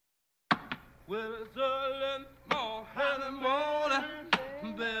Well, it's early morning,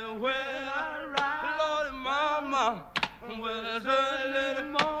 baby, when I ride, Lordy mama. Well, it's early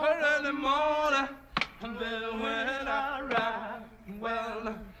morning, baby, when I ride.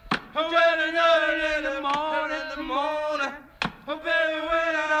 Well, early in the morning, baby,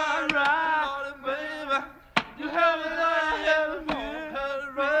 when I ride, Lordy baby, you have a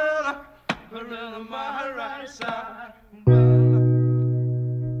around on my right side.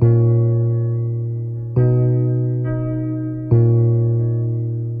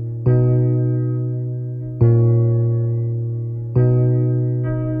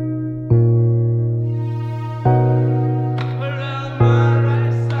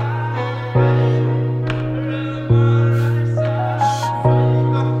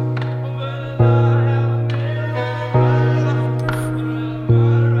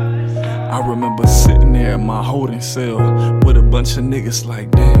 I remember sitting there in my holding cell with a bunch of niggas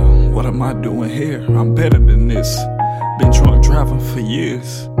like, damn, what am I doing here? I'm better than this. Been drunk driving for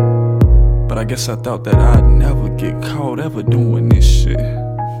years, but I guess I thought that I'd never get caught ever doing this shit.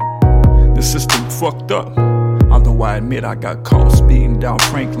 The system fucked up, although I admit I got caught speeding down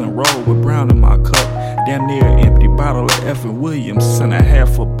Franklin Road with Brown in my cup. Damn near an empty bottle of Evan Williams and a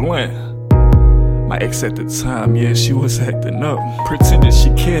half a blunt. My ex at the time, yeah, she was acting up, pretending she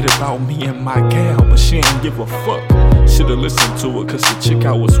cared about me and my gal, but she ain't give a fuck. Should've listened to her, cause the chick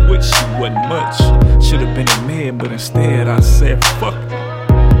I was with, she wasn't much. Should've been a man, but instead I said, fuck it.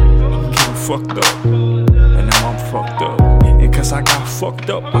 I'm getting fucked up, and now I'm fucked up. And cause I got fucked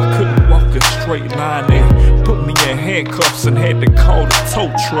up, I couldn't walk a straight line. They put me in handcuffs and had to call the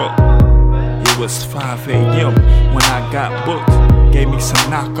tow truck. It was 5 a.m. when I got booked. Gave me some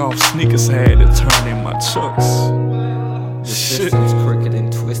knockoff sneakers, I had to turn in my chucks. The system's crooked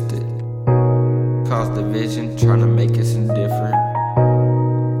and twisted, cause division, trying to make us indifferent.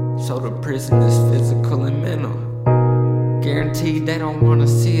 So the prison is physical and mental. Guaranteed they don't wanna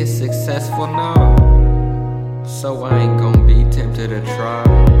see us successful, no. So I ain't gonna be tempted to try,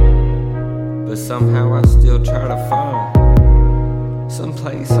 but somehow I still try to find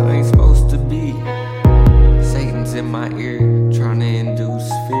someplace I ain't supposed to be. Satan's in my ear, trying to induce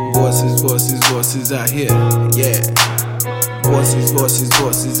fear. Voices I hear, yeah.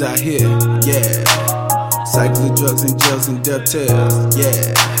 Voices I hear, yeah. Cycles of drugs and jails and death tells,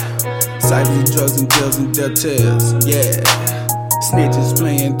 yeah. Cycles of drugs and jails and death tells, yeah. Snitches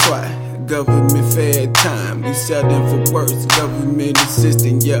playing quiet, government fed time. We sell them for worse, government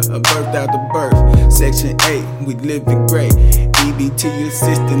assistant, yeah. A birth out the birth, Section 8, we living great. EBT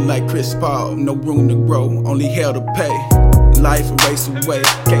assistant like Chris Paul, no room to grow, only hell to pay. Life a race away,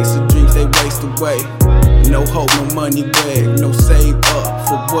 case of dreams they waste away. No hope, no money bag, no save up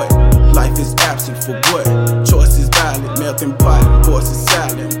for what? Life is absent for what? Choice is valid, melting pot, voice is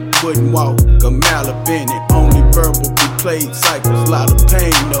silent. Wouldn't walk a mile up in it, only verbal replayed cycles. Lot of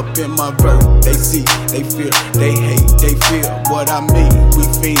pain up in my verse. They see, they feel, they hate, they feel what I mean. We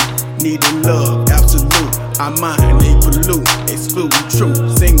fiend, needing love, absolute. Our mind, they pollute, excluding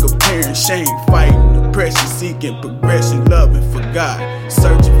truth. Single parent shame, fighting depression, seeking progression, loving for God,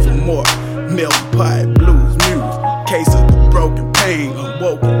 searching for more. Milk pie, blues, music, case of the broken pain,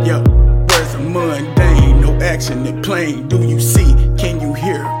 unwoken, yeah. Words are mundane, no action in plain. Do you see? Can you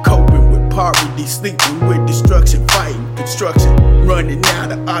hear? Coping with poverty, sleeping with destruction, fighting construction, running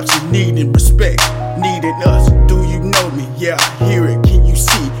out of options, needing respect, needing us. Do you know me? Yeah, I hear it. Can you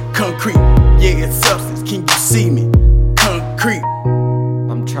see? Concrete, yeah, it's substance. Can you see me? Concrete.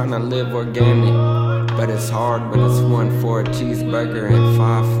 I'm trying to live organic, but it's hard when it's 1 for a cheeseburger and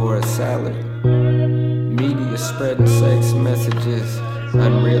 5 for a salad. Media spreading sex messages,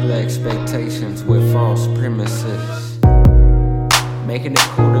 unreal expectations with false premises. Making it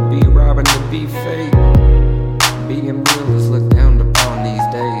cool to be robbing, to be fake. Being real is looked down upon these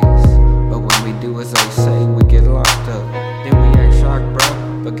days, but when we do as they say, we get locked up. Then we act shocked,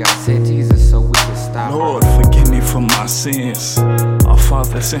 bro, but God sent Jesus so we can stop. Lord, forgive me for my sins. Our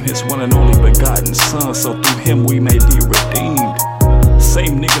Father sent His one and only begotten Son, so through Him we may be redeemed.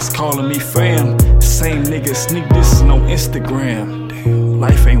 Same niggas calling me fam, same niggas sneak dissing on Instagram. Damn,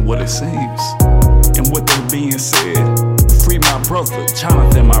 life ain't what it seems. And with that being said, free my brother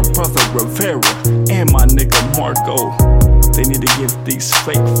Jonathan, my brother Rivera, and my nigga Marco. They need to give these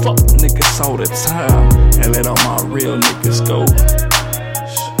fake fuck niggas all the time and let all my real niggas go.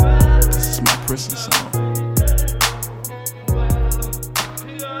 This is my prison song.